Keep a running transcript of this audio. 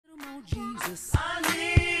Jesus. I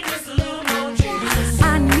need just a little more Jesus.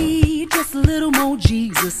 I need just a little more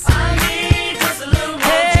Jesus. I need just a little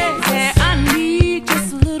more Jesus. Yeah, I need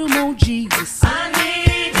just a little more Jesus. I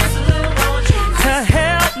need just a little more Jesus to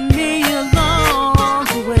help me along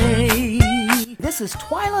the way. This is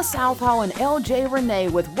Twyla Southall and LJ Renee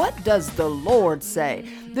with What Does the Lord Say?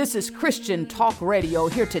 This is Christian Talk Radio,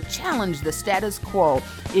 here to challenge the status quo.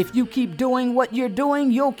 If you keep doing what you're doing,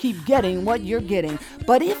 you'll keep getting what you're getting.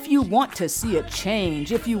 But if you want to see a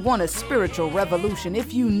change, if you want a spiritual revolution,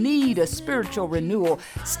 if you need a spiritual renewal,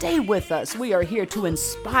 stay with us. We are here to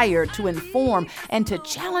inspire, to inform, and to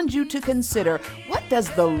challenge you to consider, what does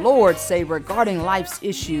the Lord say regarding life's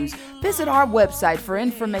issues? Visit our website for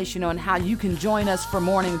information on how you can join us for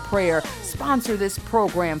morning prayer, sponsor this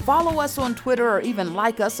program, follow us on Twitter, or even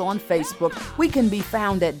like us on Facebook. We can be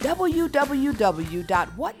found at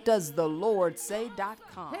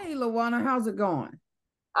www.whatdoesthelordsay.com. Hey, Lawana, how's it going?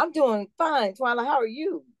 I'm doing fine. Twyla, how are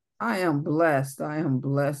you? I am blessed. I am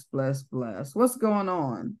blessed. What's going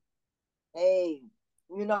on? Hey,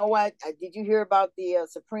 you know what? Did you hear about the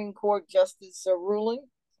Supreme Court Justice ruling?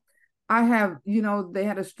 I have, they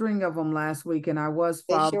had a string of them last week, and I was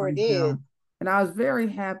They sure following did. them. And I was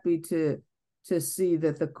very happy to see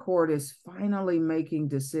that the court is finally making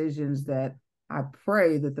decisions that I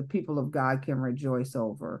pray that the people of God can rejoice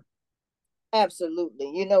over.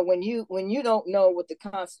 Absolutely. You know, when you don't know what the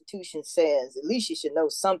Constitution says, at least you should know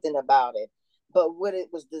something about it. But what it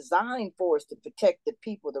was designed for is to protect the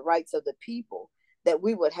people, the rights of the people, that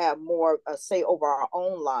we would have more say over our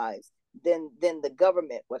own lives than the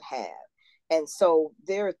government would have. And so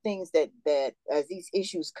there are things that as these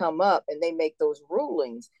issues come up and they make those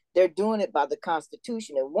rulings, they're doing it by the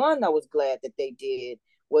Constitution. And one I was glad that they did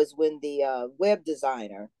was when the web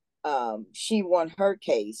designer, she won her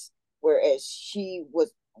case, whereas she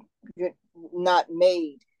was not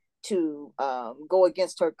made to go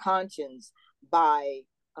against her conscience by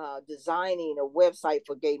designing a website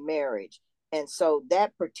for gay marriage. And so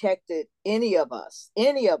that protected any of us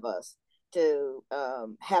to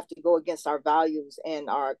have to go against our values and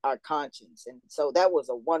our conscience. And so that was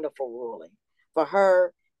a wonderful ruling for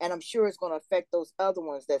her. And I'm sure it's going to affect those other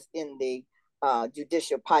ones that's in the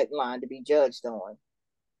judicial pipeline to be judged on.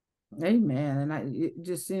 Amen. And it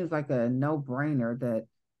just seems like a no-brainer that,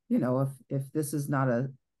 if this is not a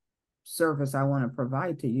service I want to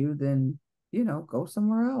provide to you, then, go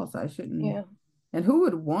somewhere else. I shouldn't. Yeah. And who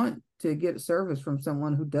would want to get service from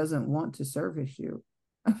someone who doesn't want to service you?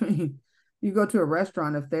 I mean, you go to a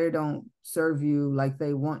restaurant, if they don't serve you like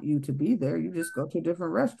they want you to be there, you just go to a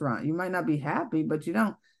different restaurant. You might not be happy, but you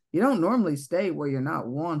don't normally stay where you're not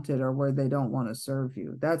wanted or where they don't want to serve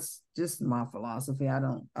you. That's just my philosophy. I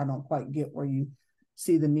don't quite get where you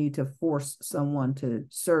see the need to force someone to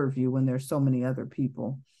serve you when there's so many other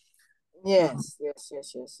people. Yes.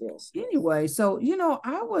 Anyway, so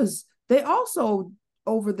they also,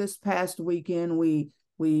 over this past weekend,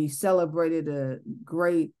 we celebrated a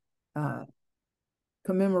great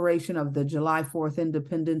commemoration of the July 4th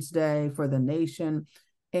Independence Day for the nation.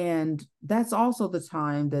 And that's also the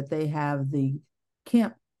time that they have the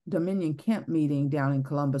Dominion Camp meeting down in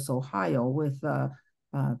Columbus, Ohio, with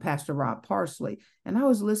Pastor Rob Parsley. And I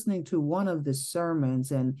was listening to one of the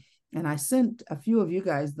sermons, and I sent a few of you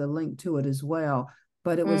guys the link to it as well.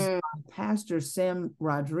 But it was Pastor Sam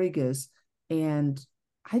Rodriguez. And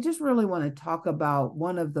I just really want to talk about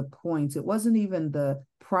one of the points. It wasn't even the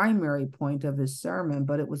primary point of his sermon,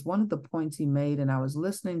 but it was one of the points he made. And I was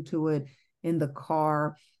listening to it in the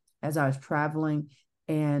car as I was traveling,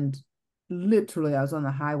 and literally I was on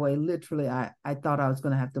the highway. Literally, I thought I was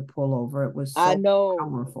going to have to pull over. It was so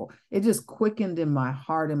powerful. It just quickened in my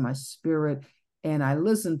heart and my spirit. And I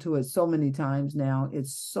listened to it so many times now.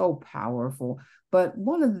 It's so powerful. But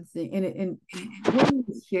one of the things, and what he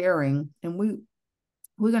was sharing, and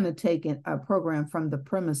we're going to take a program from the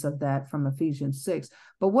premise of that from Ephesians 6.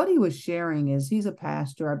 But what he was sharing is he's a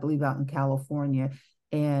pastor, I believe, out in California,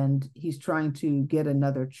 and he's trying to get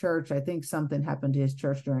another church. I think something happened to his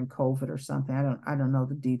church during COVID or something. I don't know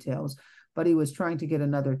the details, but he was trying to get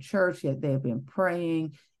another church. Yet they had been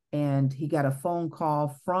praying, and he got a phone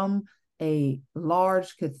call from a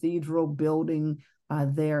large cathedral building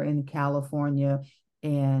there in California.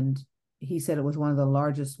 And he said it was one of the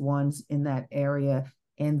largest ones in that area.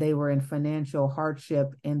 And they were in financial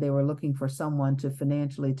hardship, and they were looking for someone to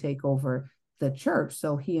financially take over the church.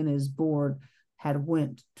 So he and his board had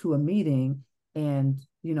went to a meeting, and,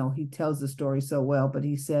 he tells the story so well, but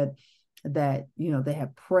he said that, they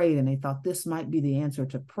had prayed and they thought this might be the answer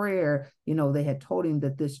to prayer. They had told him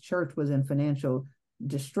that this church was in financial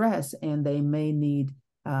distress and they may need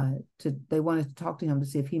they wanted to talk to him to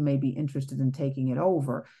see if he may be interested in taking it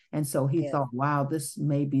over. And so he thought, wow, this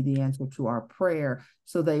may be the answer to our prayer.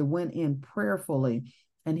 So they went in prayerfully.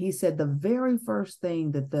 And he said the very first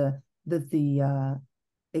thing that the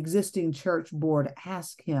existing church board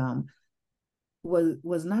asked him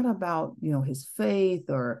was not about, his faith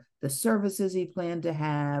or the services he planned to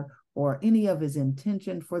have or any of his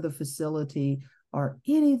intention for the facility or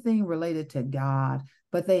anything related to God.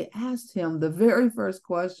 But they asked him, the very first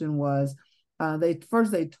question was, they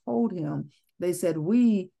told him, they said,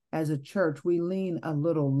 we as a church, we lean a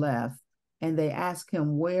little left. And they asked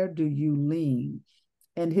him, where do you lean?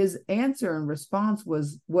 And his answer and response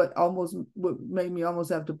was what made me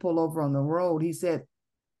almost have to pull over on the road. He said,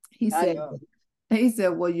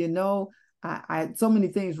 well, I so many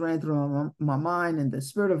things ran through my mind, and the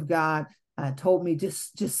Spirit of God told me,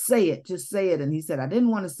 just say it. And he said, I didn't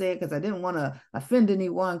want to say it because I didn't want to offend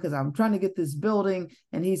anyone because I'm trying to get this building.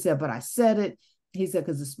 And he said, but I said it. He said,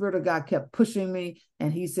 because the Spirit of God kept pushing me.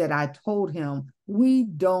 And he said, I told him, we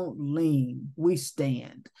don't lean, we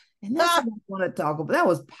stand. And that's what I want to talk about. That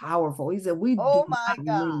was powerful. He said, we do not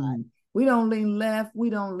lean. We don't lean left. We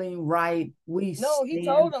don't lean right. He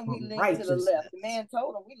told him we lean to the left. The man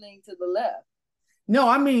told him we lean to the left. No,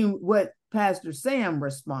 I mean what Pastor Sam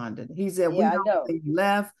responded. He said, we don't lean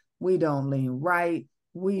left. We don't lean right.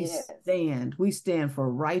 We stand. We stand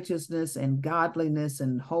for righteousness and godliness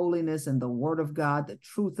and holiness and the word of God, the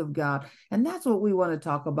truth of God. And that's what we want to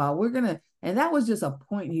talk about. And that was just a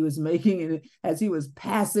point he was making as he was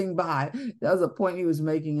passing by. That was a point he was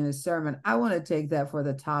making in his sermon. I want to take that for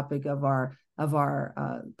the topic of our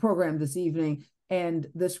program this evening. And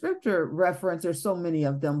the scripture reference, there's so many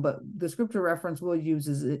of them, but the scripture reference we'll use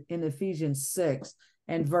is in Ephesians 6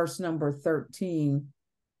 and verse number 13.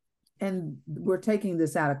 And we're taking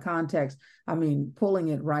this out of context. I mean, pulling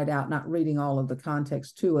it right out, not reading all of the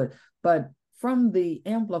context to it, but from the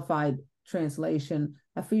Amplified translation,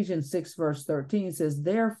 Ephesians 6 verse 13 says,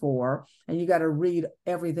 therefore, and you got to read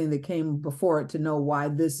everything that came before it to know why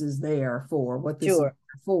this is there for, what this is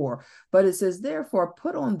for. But it says, therefore,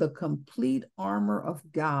 put on the complete armor of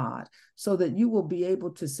God so that you will be able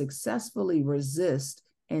to successfully resist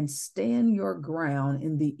and stand your ground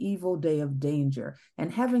in the evil day of danger.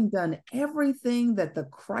 And having done everything that the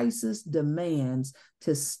crisis demands,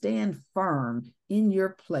 to stand firm in your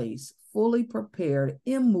place, fully prepared,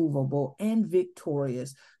 immovable, and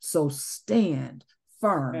victorious. So stand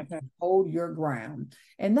firm, hold your ground.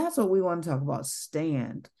 And that's what we want to talk about.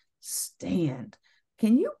 Stand.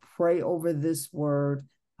 Can you pray over this word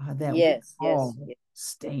that we all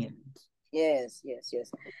stand? Yes.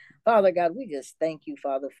 Father God, we just thank you,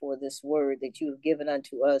 Father, for this word that you have given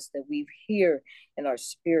unto us, that we hear in our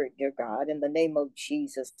spirit, dear God, in the name of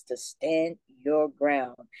Jesus, to stand your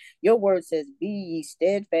ground. Your word says, be ye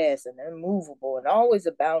steadfast and immovable and always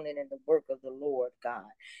abounding in the work of the Lord God.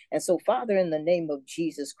 And so, Father, in the name of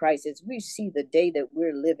Jesus Christ, as we see the day that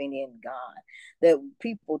we're living in, God, that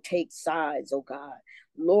people take sides, oh God,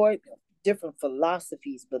 Lord, different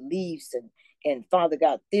philosophies, beliefs, and Father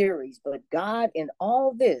God, theories. But God, in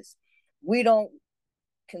all this, we don't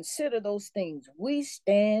consider those things. We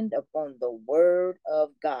stand upon the word of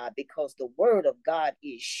God, because the word of God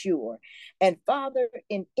is sure. And Father,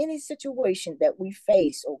 in any situation that we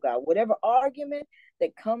face, oh God, whatever argument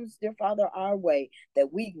that comes, dear Father, our way,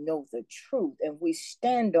 that we know the truth and we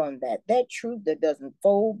stand on that truth that doesn't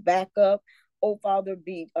fold back up, oh Father,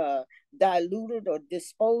 be diluted or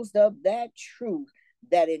disposed of, that truth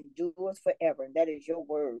that endures forever. And that is your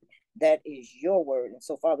word. That is your word. And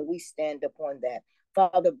so, Father, we stand upon that.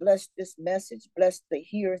 Father, bless this message. Bless the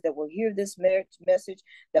hearers that will hear this message,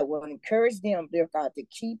 that will encourage them, dear God, to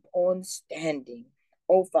keep on standing,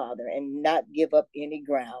 oh Father, and not give up any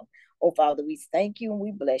ground. Oh Father, we thank you and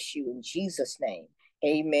we bless you in Jesus' name.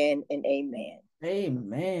 Amen and amen.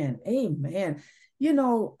 Amen.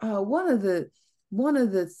 One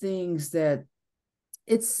of the things that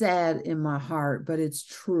it's sad in my heart, but it's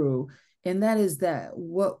true. And that is that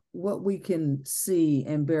what we can see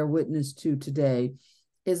and bear witness to today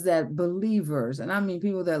is that believers, and I mean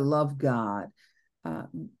people that love God,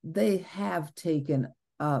 they have taken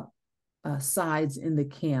up sides in the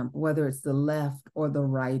camp, whether it's the left or the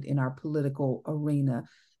right in our political arena.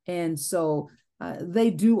 And so they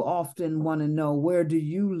do often want to know, where do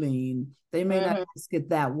you lean? They may not ask it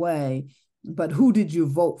that way, but who did you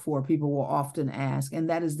vote for? People will often ask, and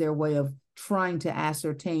that is their way of trying to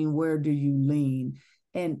ascertain, where do you lean?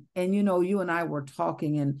 And you and I were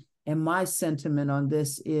talking, and my sentiment on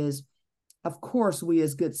this is, of course, we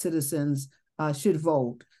as good citizens should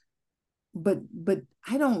vote. but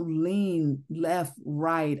I don't lean left,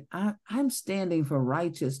 right. I'm standing for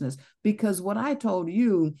righteousness, because what I told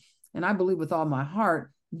you, and I believe with all my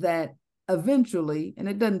heart, that eventually, and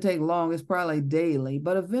it doesn't take long, it's probably daily,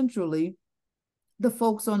 but eventually the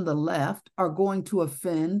folks on the left are going to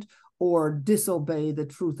offend or disobey the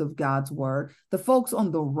truth of God's word. The folks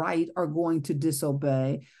on the right are going to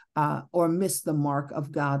disobey or miss the mark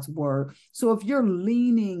of God's word. So if you're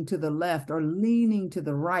leaning to the left or leaning to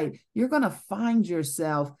the right, you're going to find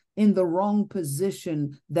yourself in the wrong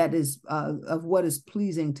position that is of what is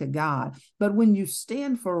pleasing to God. But when you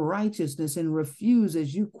stand for righteousness and refuse,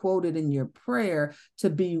 as you quoted in your prayer, to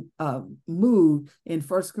be moved in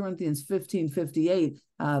 1 Corinthians 15:58,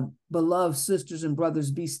 beloved sisters and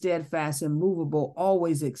brothers, be steadfast and immovable,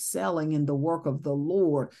 always excelling in the work of the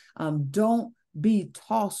Lord. Don't be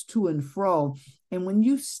tossed to and fro. And when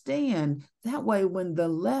you stand that way, when the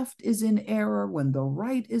left is in error, when the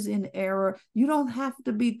right is in error, you don't have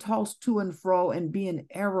to be tossed to and fro and be in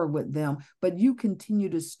error with them, but you continue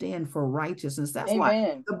to stand for righteousness. That's Amen.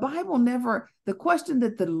 why the Bible never, the question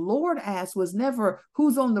that the Lord asked was never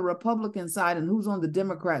who's on the Republican side and who's on the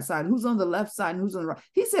Democrat side, who's on the left side and who's on the right.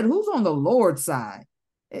 He said, who's on the Lord's side?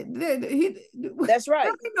 That's right.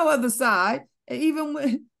 There's no other side. Even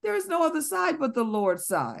when there is no other side but the Lord's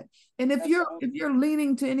side. And if you're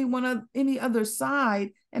leaning to any other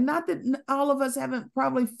side, and not that all of us haven't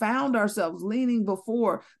probably found ourselves leaning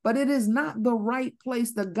before, but it is not the right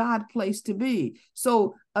place, the God place to be.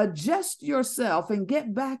 So adjust yourself and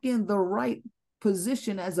get back in the right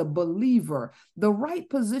position as a believer. The right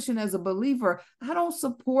position as a believer. I don't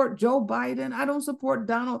support Joe Biden. I don't support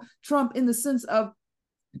Donald Trump in the sense of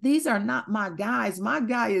these are not my guys. My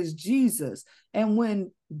guy is Jesus. And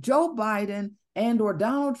when Joe Biden and or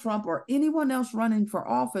Donald Trump or anyone else running for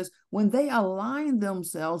office, when they align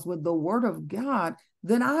themselves with the word of God,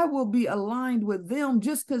 then I will be aligned with them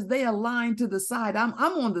just because they align to the side. I'm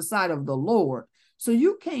on the side of the Lord. So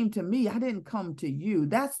you came to me. I didn't come to you.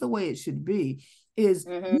 That's the way it should be. Is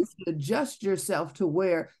you should adjust yourself to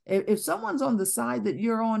where if someone's on the side that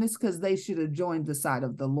you're on, it's because they should have joined the side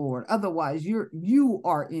of the Lord. Otherwise, you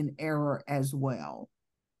are in error as well.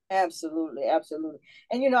 Absolutely, absolutely.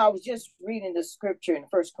 And I was just reading the scripture in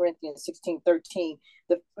 1 Corinthians 16:13.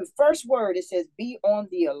 The first word, it says, be on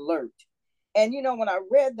the alert. And when I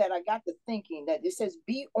read that, I got to thinking that it says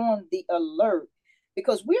be on the alert,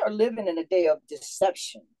 because we are living in a day of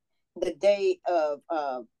deception, the day of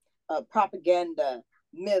propaganda,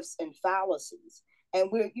 myths, and fallacies. And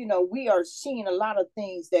we are seeing a lot of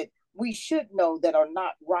things that we should know that are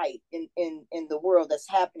not right in the world that's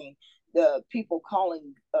happening. The people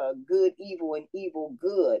calling good evil and evil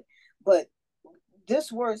good. But this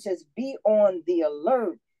word says be on the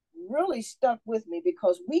alert really stuck with me,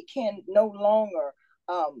 because we can no longer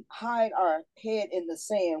hide our head in the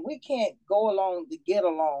sand. We can't go along to get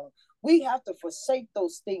along. We have to forsake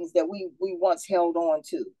those things that we once held on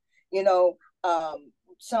to.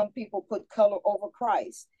 Some people put color over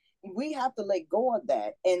Christ. We have to let go of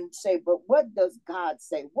that and say, but what does God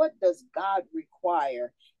say? What does God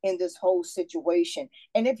require in this whole situation?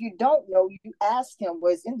 And if you don't know, you ask him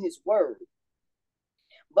what's in his word.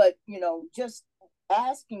 But, just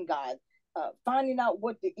asking God, finding out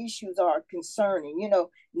what the issues are concerning,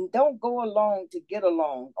 don't go along to get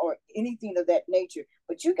along or anything of that nature.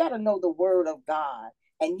 But you got to know the word of God.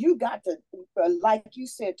 And you got to, like you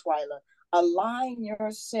said, Twyla, align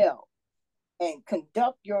yourself and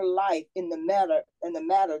conduct your life in the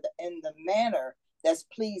manner that's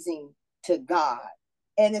pleasing to God.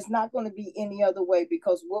 And it's not going to be any other way,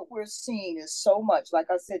 because what we're seeing is so much,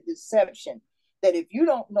 like I said, deception, that if you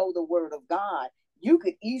don't know the word of God, you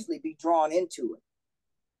could easily be drawn into it.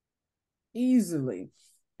 Easily.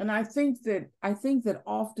 And I think that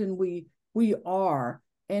often we are,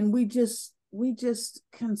 and we just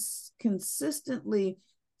consistently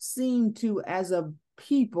seem to, as a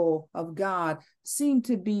people of God, seem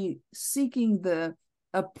to be seeking the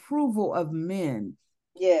approval of men.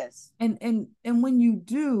 Yes. And when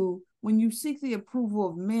you seek the approval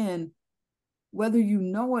of men, whether you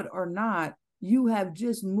know it or not, you have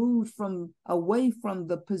just moved away from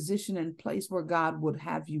the position and place where God would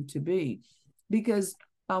have you to be. Because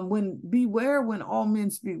beware when all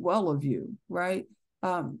men speak well of you, right?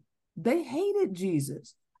 They hated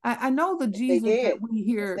Jesus. I know the Jesus that we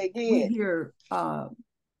hear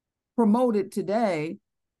promoted today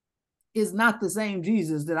is not the same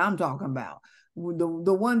Jesus that I'm talking about.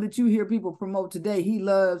 The one that you hear people promote today, he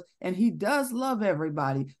loves, and he does love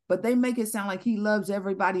everybody, but they make it sound like he loves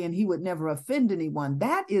everybody and he would never offend anyone.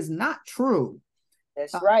 That is not true.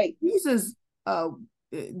 That's right. Jesus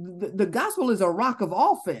the gospel is a rock of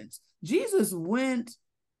offense. Jesus went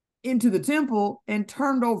into the temple and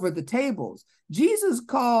turned over the tables. Jesus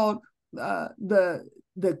called the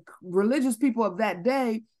religious people of that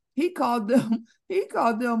day, he said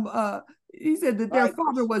that their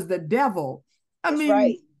father was the devil. I mean,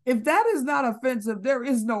 right. If that is not offensive, there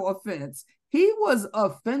is no offense. He was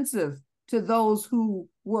offensive to those who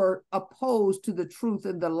were opposed to the truth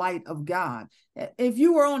and the light of God. If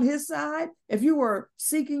you were on his side, if you were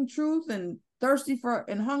seeking truth and thirsty for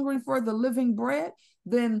and hungry for the living bread,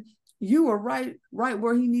 then you were right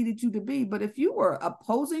where he needed you to be. But if you were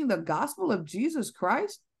opposing the gospel of Jesus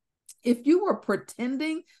Christ, if you were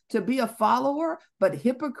pretending to be a follower, but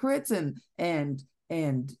hypocrites and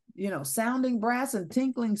sounding brass and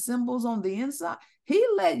tinkling cymbals on the inside, he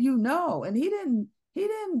let you know. And he didn't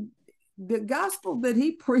the gospel that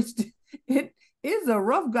he preached, it is a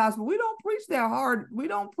rough gospel. We don't preach that hard. We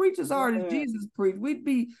don't preach as hard as Jesus preached. We'd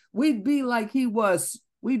be like he was.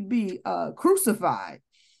 We'd be crucified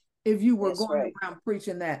if you were going around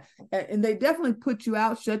preaching that. And they definitely put you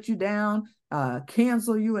out, shut you down,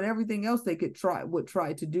 cancel you, and everything else they would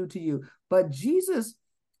try to do to you. But Jesus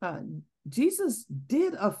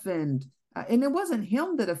did offend. And it wasn't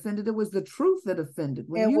him that offended, it was the truth that offended.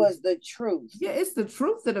 Was the truth. Yeah, it's the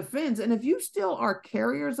truth that offends. And if you still are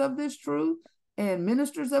carriers of this truth and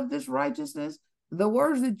ministers of this righteousness, the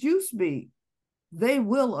words that you speak, they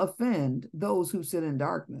will offend those who sit in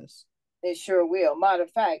darkness. It sure will. Matter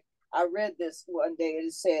of fact, I read this one day.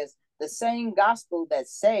 It says, the same gospel that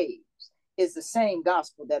saves is the same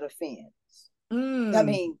gospel that offends. I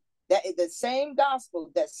mean, that the same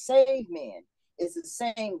gospel that saved men is the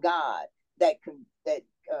same God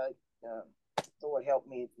Lord help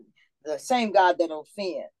me, the same God that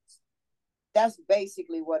offends. That's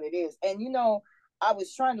basically what it is. And I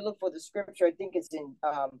was trying to look for the scripture. I think it's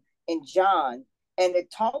in John, and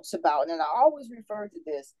it talks about, and I always refer to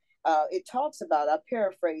this. It talks about, I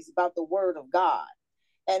paraphrase, about the word of God,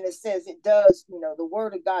 and it says it does. The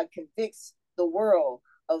word of God convicts the world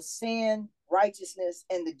of sin, righteousness,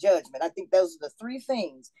 and the judgment. I think those are the three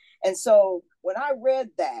things. And so when I read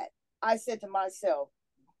that, I said to myself,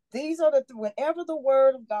 these are whenever the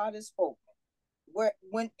word of God is spoken,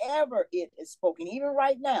 whenever it is spoken, even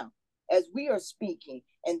right now, as we are speaking,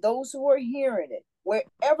 and those who are hearing it,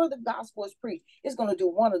 wherever the gospel is preached, it's going to do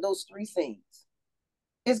one of those three things.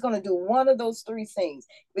 It's going to do one of those three things,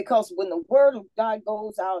 because when the word of God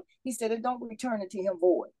goes out, he said it don't return into him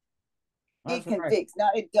void. It convicts. Now,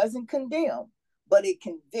 it doesn't condemn, but it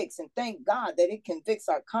convicts. And thank God that it convicts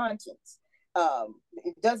our conscience.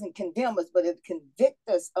 It doesn't condemn us, but it convicts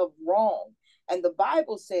us of wrong. And the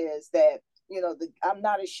Bible says that, I'm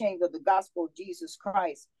not ashamed of the gospel of Jesus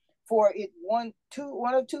Christ, for it one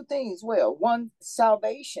of two things. Well, one,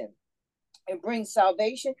 salvation. It brings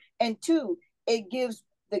salvation. And two, it gives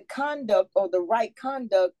the conduct, or the right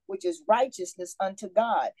conduct, which is righteousness unto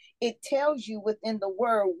God. It tells you within the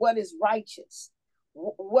word what is righteous.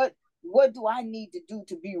 What do I need to do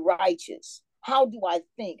to be righteous? How do I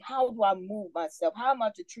think? How do I move myself? How am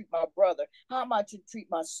I to treat my brother? How am I to treat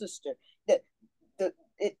my sister?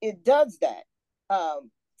 It does that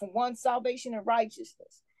for one, salvation and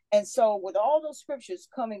righteousness. And so with all those scriptures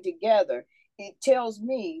coming together, it tells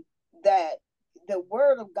me that the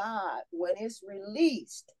word of God, when it's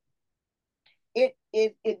released, it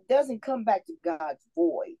doesn't come back to God's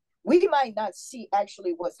void. We might not see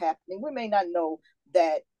actually what's happening. We may not know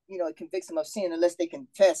that it convicts them of sin unless they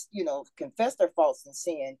confess their faults in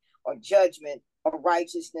sin or judgment or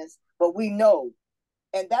righteousness. But we know,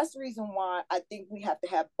 and that's the reason why I think we have to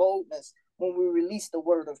have boldness when we release the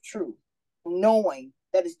word of truth, knowing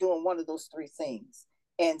that it's doing one of those three things,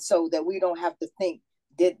 and so that we don't have to think,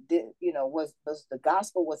 was the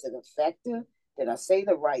gospel, was it effective? Did I say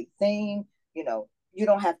the right thing? You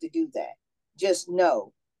don't have to do that. Just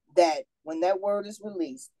know that when that word is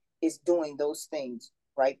released, it's doing those things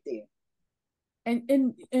right there. And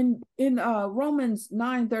in Romans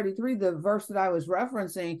 9:33, the verse that I was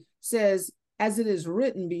referencing says, as it is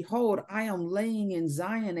written, behold, I am laying in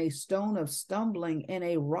Zion a stone of stumbling and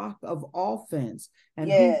a rock of offense.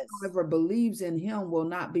 And whoever believes in him will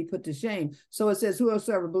not be put to shame. So it says,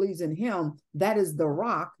 whoever believes in him, that is the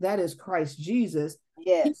rock, that is Christ Jesus.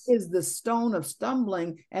 Yes. He is the stone of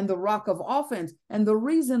stumbling and the rock of offense. And the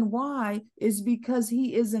reason why is because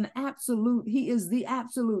he is the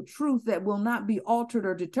absolute truth that will not be altered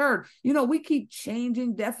or deterred. We keep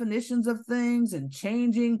changing definitions of things and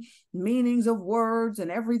changing meanings of words and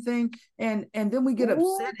everything. And then we get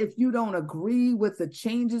upset if you don't agree with the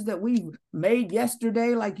changes that we've made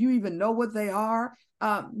yesterday, like you even know what they are.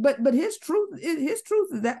 But his truth is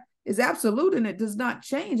is absolute and it does not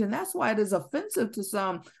change. And that's why it is offensive to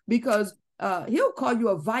some, because he'll call you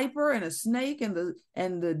a viper and a snake, and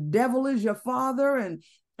the devil is your father,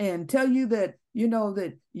 and tell you that, you know,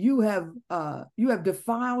 that you have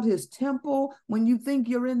defiled his temple when you think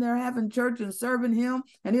you're in there having church and serving him.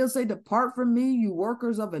 And he'll say, depart from me, you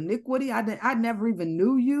workers of iniquity. I never even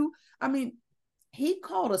knew you. I mean, he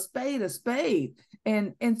called a spade.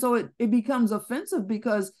 And so it becomes offensive,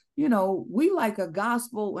 because, you know, we like a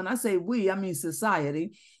gospel. When I say we, I mean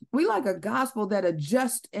society. We like a gospel that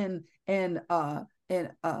adjusts and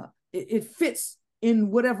it fits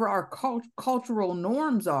in whatever our cultural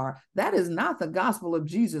norms are. That is not the gospel of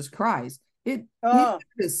Jesus Christ. It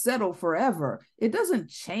is settled forever. It doesn't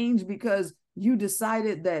change because you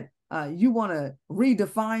decided that you want to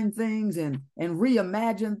redefine things and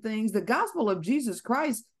reimagine things. The gospel of Jesus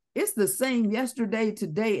Christ, it's the same yesterday,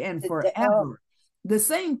 today, and forever. The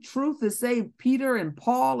same truth that saved Peter and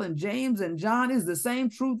Paul and James and John is the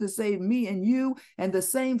same truth that saved me and you, and the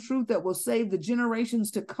same truth that will save the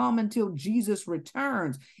generations to come until Jesus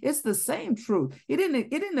returns. It's the same truth. It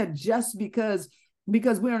didn't adjust because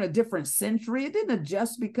we're in a different century. It didn't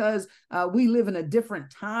adjust because we live in a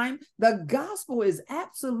different time. The gospel is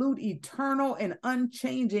absolute, eternal, and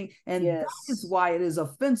unchanging. And that is why it is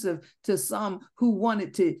offensive to some who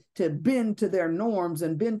wanted to bend to their norms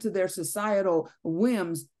and bend to their societal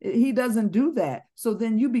whims. He doesn't do that. So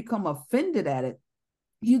then you become offended at it.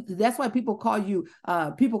 That's why people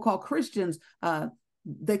call Christians,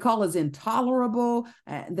 they call us intolerable.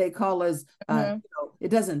 They call us, it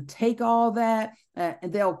doesn't take all that.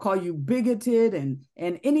 And they'll call you bigoted and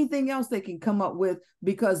anything else they can come up with,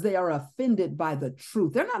 because they are offended by the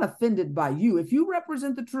truth. They're not offended by you. If you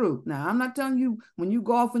represent the truth, now I'm not telling you when you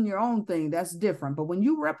go off on your own thing, that's different. But when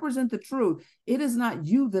you represent the truth, it is not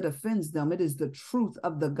you that offends them. It is the truth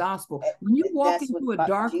of the gospel. When you walk into a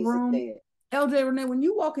dark room, LJ Renee, when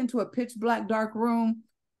you walk into a pitch black dark room,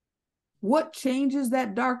 what changes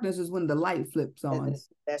that darkness is when the light flips on.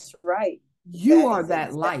 That's right. You are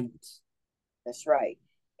that light. That's right.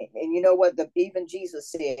 And you know what? Even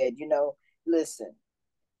Jesus said, you know, listen,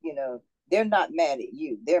 you know, they're not mad at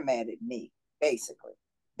you. They're mad at me, basically.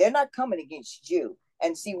 They're not coming against you.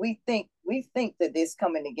 And see, we think that it's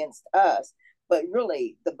coming against us, but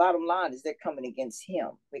really the bottom line is they're coming against him.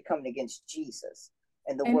 We're coming against Jesus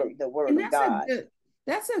and the word of God.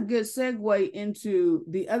 That's a good segue into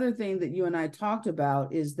the other thing that you and I talked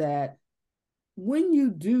about, is that when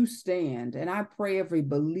you do stand, and I pray every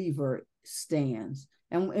believer stands.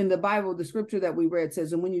 And in the Bible, the scripture that we read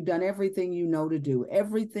says, and when you've done everything you know to do,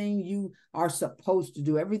 everything you are supposed to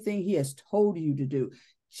do, everything he has told you to do,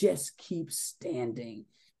 just keep standing.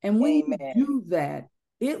 And when you do that,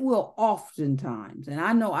 it will oftentimes, and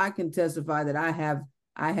I know I can testify that I have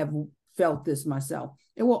felt this myself,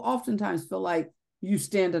 it will oftentimes feel like you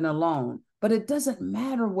standing alone. But it doesn't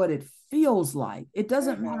matter what it feels like. It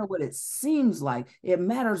doesn't matter what it seems like. It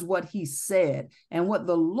matters what he said and what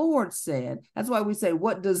the Lord said. That's why we say,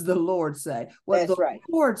 what does the Lord say? What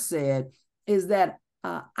Lord said is that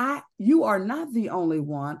you are not the only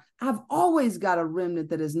one. I've always got a remnant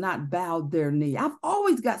that has not bowed their knee. I've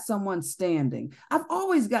always got someone standing. I've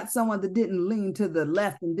always got someone that didn't lean to the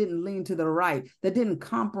left and didn't lean to the right, that didn't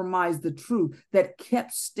compromise the truth, that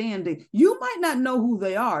kept standing. You might not know who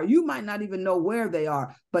they are. You might not even know where they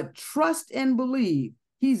are, but trust and believe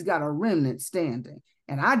he's got a remnant standing.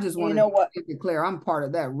 And I just want to declare I'm part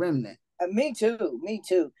of that remnant. Me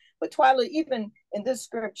too. But Twyla, even in this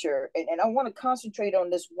scripture, and I want to concentrate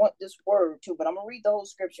on this word too, but I'm going to read the whole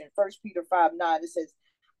scripture in 1 Peter 5:9. It says,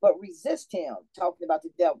 but resist him, talking about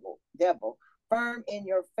the devil, firm in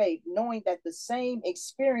your faith, knowing that the same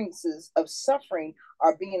experiences of suffering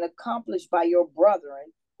are being accomplished by your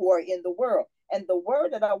brethren who are in the world. And the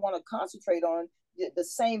word that I want to concentrate on, the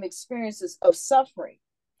same experiences of suffering.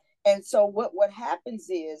 And so what happens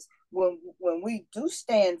is when we do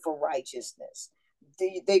stand for righteousness,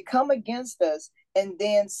 they come against us, and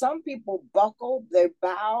then some people buckle, they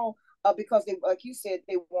bow, because they, like you said,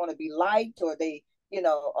 they want to be liked, or they,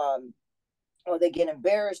 or they get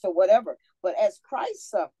embarrassed or whatever. But as Christ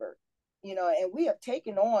suffered, and we have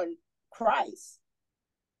taken on Christ,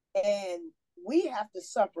 and we have to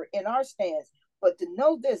suffer in our stance. But to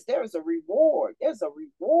know this, there is a reward. There's a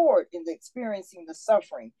reward in the experiencing the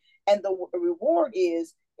suffering. And the reward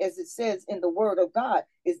is, as it says in the word of God,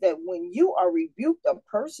 is that when you are rebuked or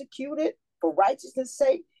persecuted for righteousness'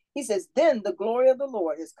 sake, he says, then the glory of the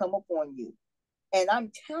Lord has come upon you. And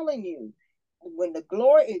I'm telling you,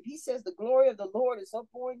 if he says the glory of the Lord is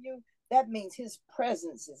upon you, that means his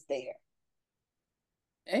presence is there.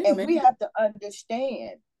 Amen. And we have to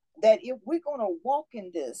understand that if we're going to walk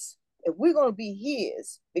in this, if we're going to be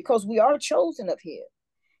his, because we are chosen of him,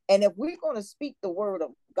 and if we're going to speak the word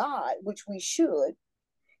of God, which we should,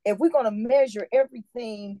 if we're going to measure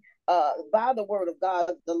everything by the word of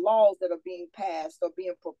God, the laws that are being passed or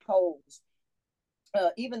being proposed,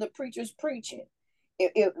 even the preachers preaching,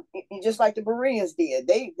 just like the Bereans did,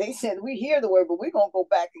 they said, we hear the word, but we're going to go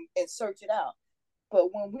back and search it out.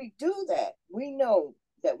 But when we do that, we know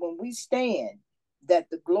that when we stand, that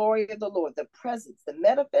the glory of the Lord, the presence, the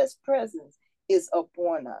manifest presence is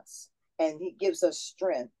upon us, and he gives us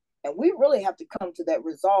strength. And we really have to come to that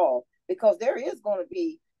resolve, because there is going to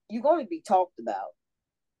be, you're going to be talked about.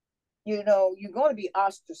 You know, you're going to be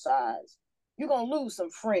ostracized. You're going to lose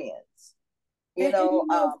some friends.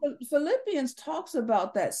 Philippians talks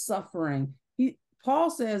about that suffering.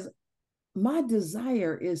 Paul says, my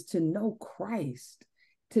desire is to know Christ,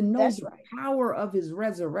 to know the power of his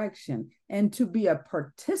resurrection, and to be a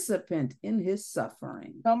participant in his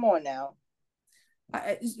suffering. Come on now.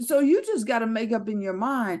 So you just got to make up in your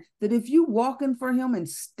mind that if you walking for him and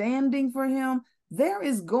standing for him, there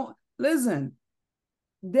is going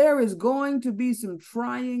to be some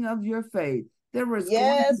trying of your faith. There is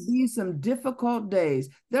going to be some difficult days.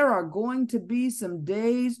 There are going to be some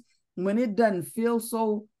days when it doesn't feel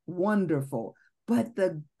so wonderful. But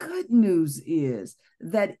the good news is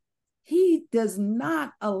that he does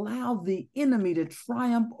not allow the enemy to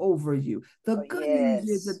triumph over you. The good news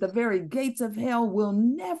is that the very gates of hell will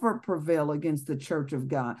never prevail against the church of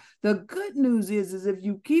God. The good news is if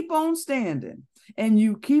you keep on standing and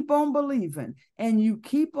you keep on believing and you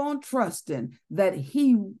keep on trusting, that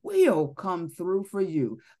he will come through for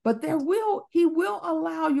you. But he will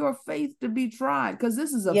allow your faith to be tried, because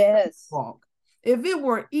this is a faith walk. If it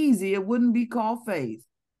were easy, it wouldn't be called faith.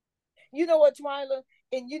 You know what, Twyla?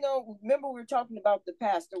 And remember we were talking about the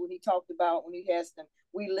pastor when he asked him,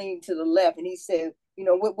 we lean to the left, and he said,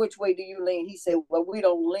 which way do you lean? He said, well, we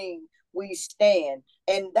don't lean, we stand.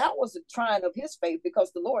 And that was a trying of his faith,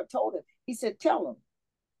 because the Lord told him, he said, tell him.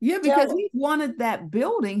 Yeah, because he wanted that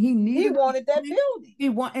building. He wanted that building.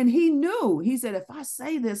 And he knew, he said, if I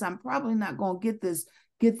say this, I'm probably not going to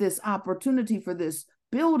get this opportunity for this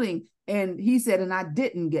building. And he said, and I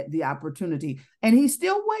didn't get the opportunity. And he's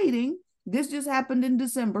still waiting. This just happened in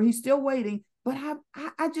December. He's still waiting. But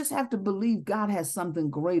I just have to believe God has something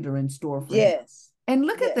greater in store for him. And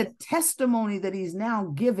look at the testimony that he's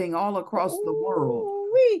now giving all across the world.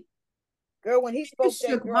 Girl, when he spoke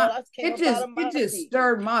that, girl, I came up out of my seat. It just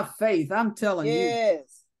stirred my faith. I'm telling you.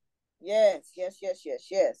 Yes.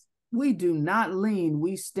 We do not lean,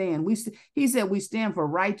 we stand. He said we stand for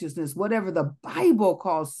righteousness. Whatever the Bible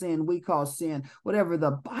calls sin, we call sin. Whatever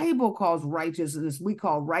the Bible calls righteousness, we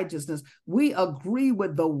call righteousness. We agree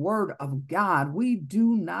with the word of God. We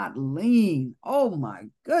do not lean. Oh my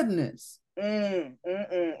goodness.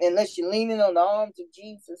 Unless you're leaning on the arms of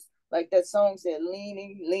Jesus, like that song said,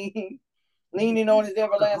 leaning on his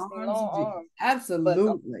everlasting long arm.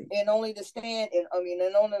 Absolutely. But, in order to stand,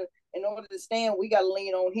 we got to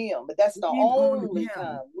lean on him. But that's the only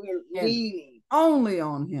time we're leaning. Only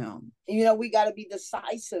on him. We got to be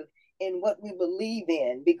decisive in what we believe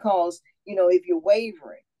in, because, if you're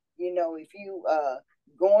wavering, if you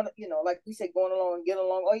going, like we said, going along and get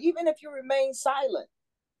along, or even if you remain silent,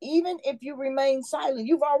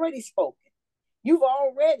 you've already spoken. You've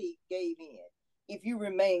already gave in. If you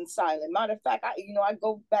remain silent. Matter of fact, I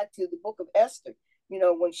go back to the book of Esther,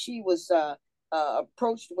 when she was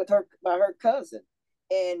approached by her cousin,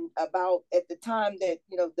 and about at the time that,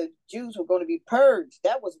 the Jews were going to be purged.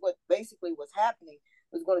 That was what basically was happening,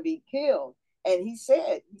 was going to be killed. And he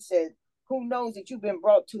said, who knows that you've been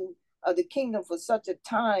brought to the kingdom for such a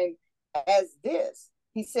time as this?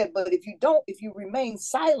 He said, but if you remain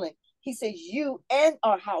silent, he says, you and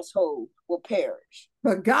our household will perish.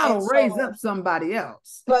 But God will raise up somebody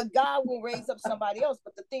else. But God will raise up somebody else.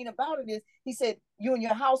 But the thing about it is, he said, you and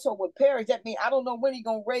your household will perish. That means I don't know when he's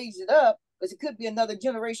going to raise it up, because it could be another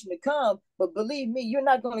generation to come. But believe me, you're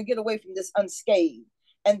not going to get away from this unscathed.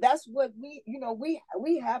 And that's what we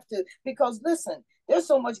have to, because listen, there's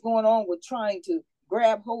so much going on with trying to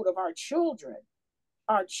grab hold of our children,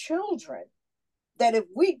 that if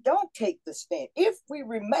we don't take the stand, if we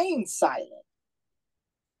remain silent,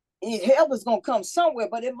 help is going to come somewhere,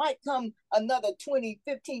 but it might come another 20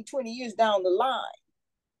 years down the line.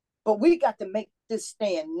 But we got to make this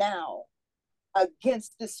stand now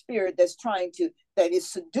against the spirit that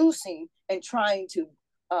is seducing and trying to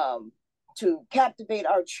captivate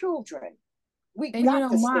our children. We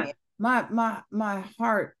got to stand. My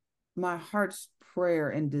heart's prayer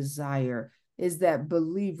and desire is that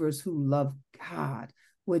believers who love God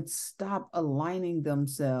would stop aligning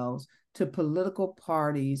themselves to political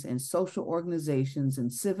parties and social organizations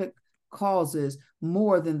and civic causes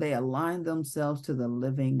more than they align themselves to the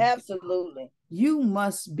living. Absolutely. You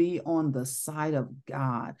must be on the side of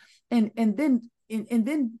God. And then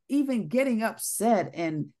even getting upset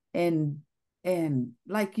and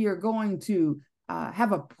like you're going to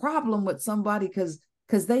have a problem with somebody because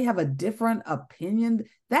they have a different opinion.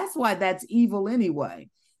 That's why that's evil anyway.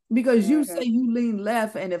 Because you say you lean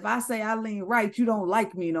left, and if I say I lean right, you don't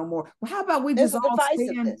like me no more. Well, how about we just all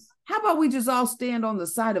stand? How about we just all stand on the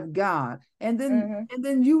side of God, and then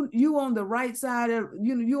you on the right side of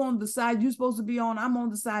you on the side you're supposed to be on. I'm on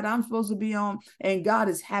the side I'm supposed to be on, and God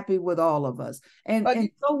is happy with all of us. And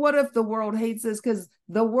so what if the world hates us? Because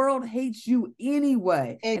the world hates you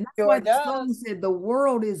anyway, and that's why the song said the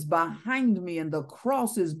world is behind me and the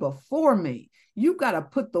cross is before me. You got to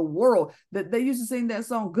put the world, that they used to sing that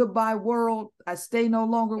song, Goodbye World, I Stay No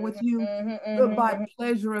Longer With You. Goodbye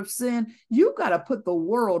Pleasure of Sin. You got to put the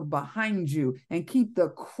world behind you and keep the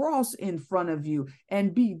cross in front of you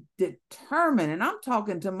and be determined. And I'm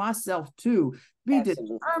talking to myself too. Be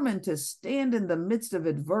determined to stand in the midst of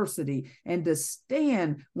adversity and to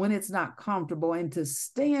stand when it's not comfortable and to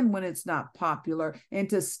stand when it's not popular and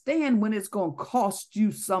to stand when it's going to cost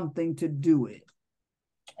you something to do it.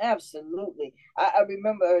 Absolutely. I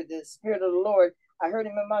remember the Spirit of the Lord. I heard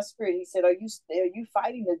him in my spirit. He said, are you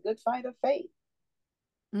fighting a good fight of faith?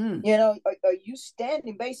 You know, are you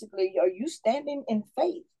standing, basically, are you standing in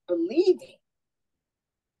faith, believing?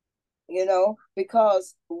 You know,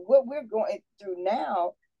 because what we're going through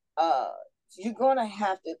now, you're going to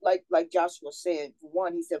have to, like Joshua said,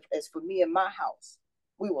 one, he said, as for me and my house,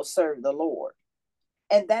 we will serve the Lord.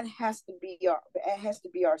 And that has to be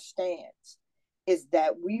our stance, is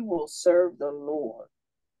that we will serve the Lord.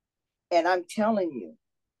 And I'm telling you,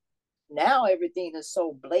 now everything is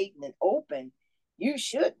so blatant and open, you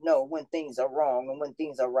should know when things are wrong and when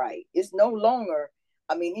things are right. It's no longer,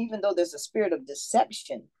 I mean, even though there's a spirit of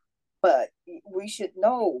deception, but we should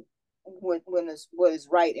know what is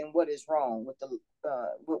right and what is wrong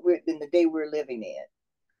with in the day we're living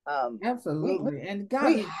in. Absolutely. And God,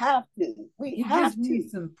 we have to.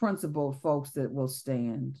 Some principled folks that will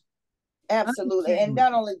stand. Absolutely. And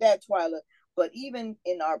not only that, Twyla, but even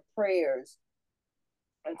in our prayers,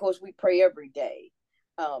 and of course we pray every day,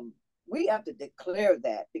 we have to declare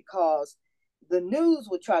that, because the news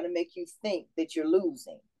will try to make you think that you're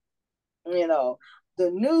losing. You know, the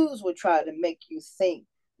news will try to make you think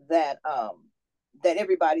that that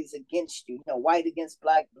everybody's against you. You know, white against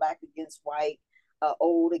black, black against white,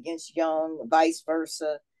 old against young, vice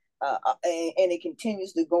versa, and it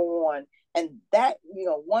continues to go on. And that, you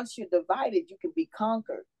know, once you're divided, you can be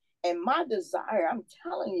conquered. And my desire, I'm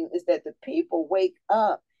telling you, is that the people wake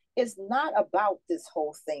up. It's not about this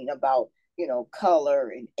whole thing about, you know,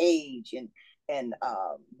 color and age and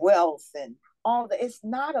wealth and all that. It's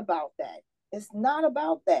not about that. It's not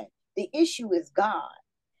about that. The issue is God.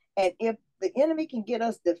 And if the enemy can get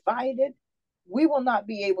us divided, we will not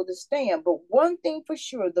be able to stand. But one thing for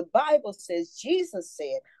sure, the Bible says, Jesus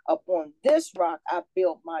said, upon this rock I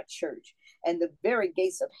built my church, and the very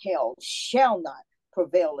gates of hell shall not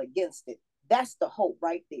prevail against it. That's the hope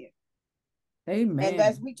right there. Amen. And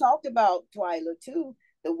as we talked about, Twyla, too,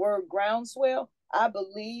 the word groundswell, I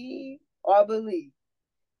believe.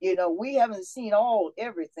 You know, we haven't seen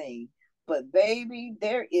everything, but baby,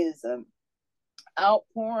 there is an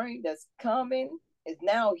outpouring that's coming, is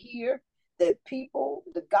now here, that people,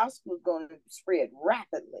 the gospel is going to spread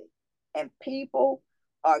rapidly, and people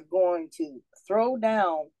are going to throw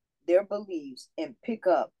down their beliefs and pick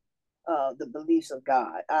up the beliefs of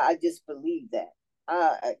God. I just believe that.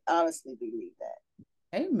 I honestly believe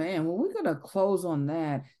that. Amen. Well, we're going to close on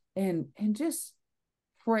that and just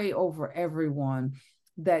pray over everyone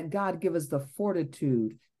that God give us the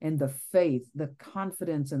fortitude and the faith, the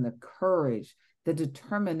confidence and the courage, the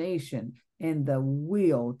determination and the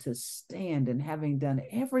will to stand, and having done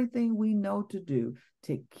everything we know to do,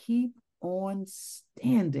 to keep on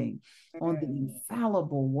standing on the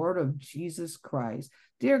infallible word of Jesus Christ.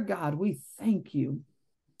 Dear God, we thank you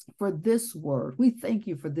for this word. We thank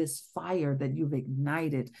you for this fire that you've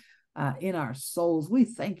ignited in our souls. We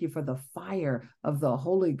thank you for the fire of the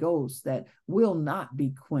Holy Ghost that will not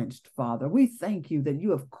be quenched, Father. We thank you that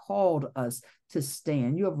you have called us to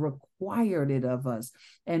stand. You have required it of us.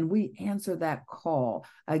 And we answer that call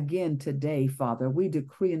again today, Father. We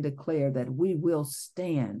decree and declare that we will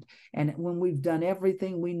stand. And when we've done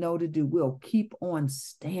everything we know to do, we'll keep on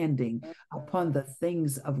standing upon the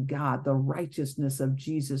things of God, the righteousness of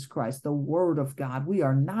Jesus Christ, the word of God. We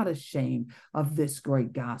are not ashamed of this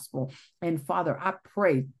great gospel. And Father, I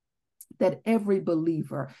pray that every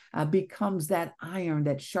believer becomes that iron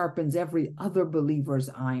that sharpens every other believer's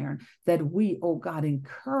iron, that we, oh God,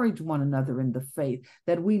 encourage one another in the faith,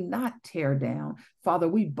 that we not tear down. Father,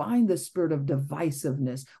 we bind the spirit of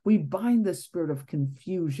divisiveness. We bind the spirit of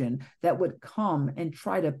confusion that would come and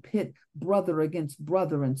try to pit brother against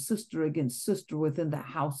brother and sister against sister within the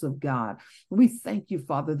house of God. We thank you,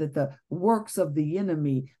 Father, that the works of the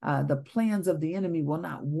enemy, the plans of the enemy will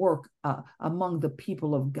not work among the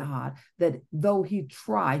people of God, that though he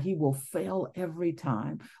try, he will fail every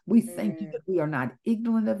time. We thank you that we are not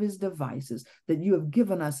ignorant of his devices, that you have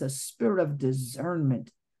given us a spirit of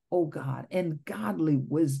discernment, oh God, and godly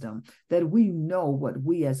wisdom, that we know what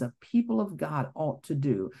we as a people of God ought to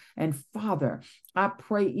do. And Father, I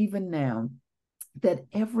pray even now that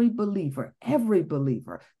every believer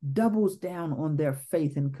doubles down on their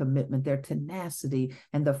faith and commitment, their tenacity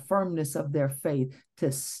and the firmness of their faith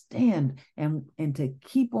to stand and to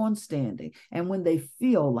keep on standing. And when they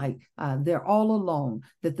feel like they're all alone,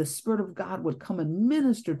 that the Spirit of God would come and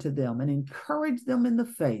minister to them and encourage them in the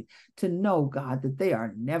faith to know, God, that they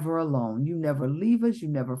are never alone. You never leave us, you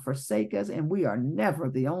never forsake us, and we are never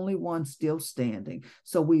the only ones still standing.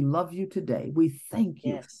 So we love you today. We thank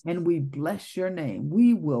you and we bless your name.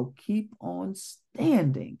 We will keep on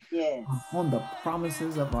standing on the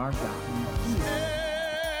promises of our God.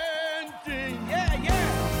 Standing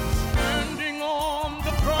on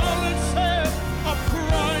the promises of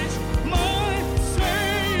Christ, my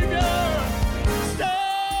Savior.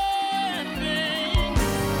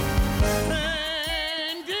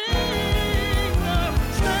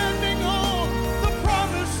 Standing on the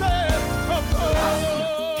promises of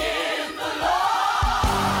God. In the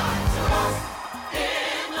Lord, trust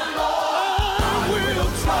in the Lord. I will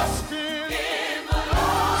trust in the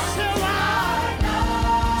Lord. Shall I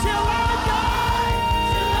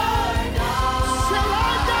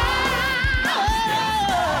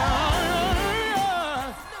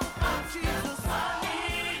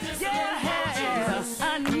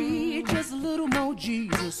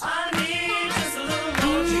Jesus. I need just a little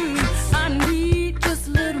more Jesus. I need just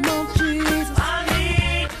a little more Jesus. I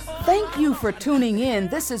need. Thank you for tuning in.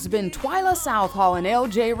 This has been Twyla Southall and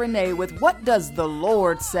LJ Renee with What Does the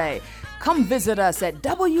Lord Say? Come visit us at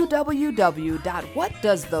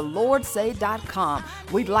www.whatdoesthelordsay.com.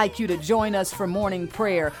 We'd like you to join us for morning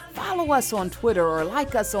prayer. Follow us on Twitter or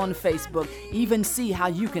like us on Facebook. Even see how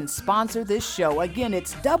you can sponsor this show. Again,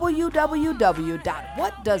 it's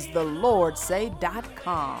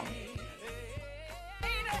www.whatdoesthelordsay.com.